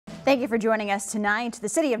Thank you for joining us tonight. The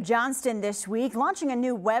City of Johnston this week launching a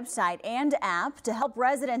new website and app to help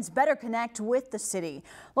residents better connect with the city.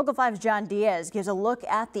 Local 5's John Diaz gives a look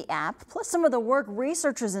at the app, plus some of the work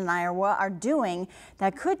researchers in Iowa are doing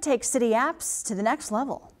that could take city apps to the next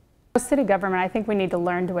level. As city government, I think we need to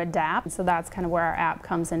learn to adapt, so that's kind of where our app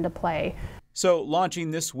comes into play. So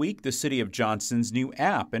launching this week, the City of Johnston's new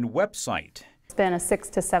app and website. It's been a 6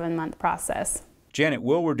 to 7 month process. Janet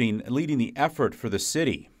Wilwardine leading the effort for the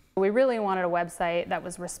city. We really wanted a website that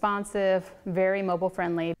was responsive, very mobile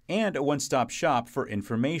friendly. And a one-stop shop for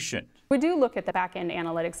information. We do look at the back-end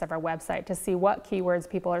analytics of our website to see what keywords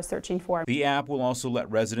people are searching for. The app will also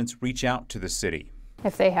let residents reach out to the city.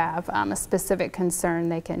 If they have a specific concern,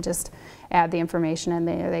 they can just add the information and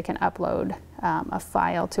they can upload a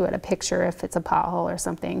file to it, a picture if it's a pothole or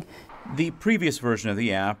something. The previous version of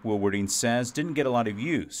the app, Wilwardine says, didn't get a lot of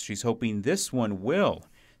use. She's hoping this one will.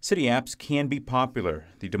 City apps can be popular.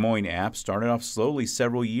 The Des Moines app started off slowly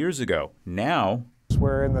several years ago. Now,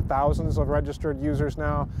 we're in the thousands of registered users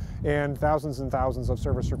now, and thousands of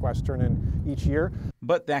service requests turn in each year.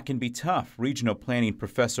 But that can be tough. Regional planning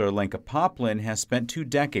professor Alenka Poplin has spent 2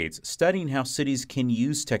 decades studying how cities can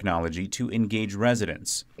use technology to engage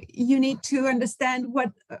residents. You need to understand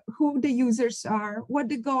who the users are, what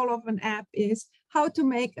the goal of an app is, how to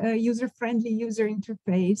make a user-friendly user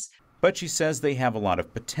interface. But she says they have a lot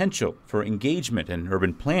of potential for engagement in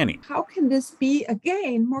urban planning. How can this be,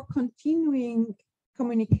 again, more continuing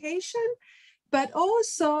communication, but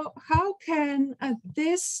also how can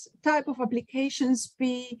this type of applications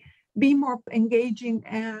be more engaging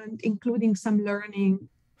and including some learning?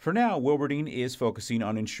 For now, Wilwardine is focusing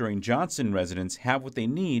on ensuring Johnston residents have what they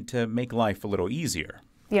need to make life a little easier.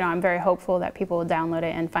 I'm very hopeful that people will download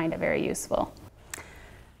it and find it very useful.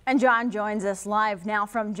 And John joins us live now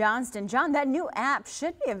from Johnston. John, that new app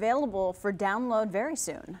should be available for download very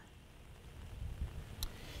soon.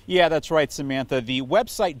 Yeah, that's right, Samantha. The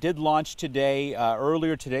website did launch today,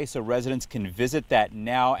 earlier today, so residents can visit that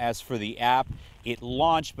now. As for the app, it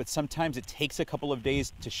launched, but sometimes it takes a couple of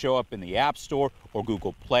days to show up in the App Store or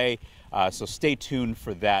Google Play. So stay tuned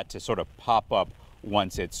for that to sort of pop up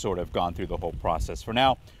once it's sort of gone through the whole process. For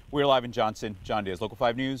now, we're live in Johnston. John Diaz, Local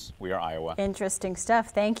 5 News. We are Iowa. Interesting stuff.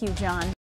 Thank you, John.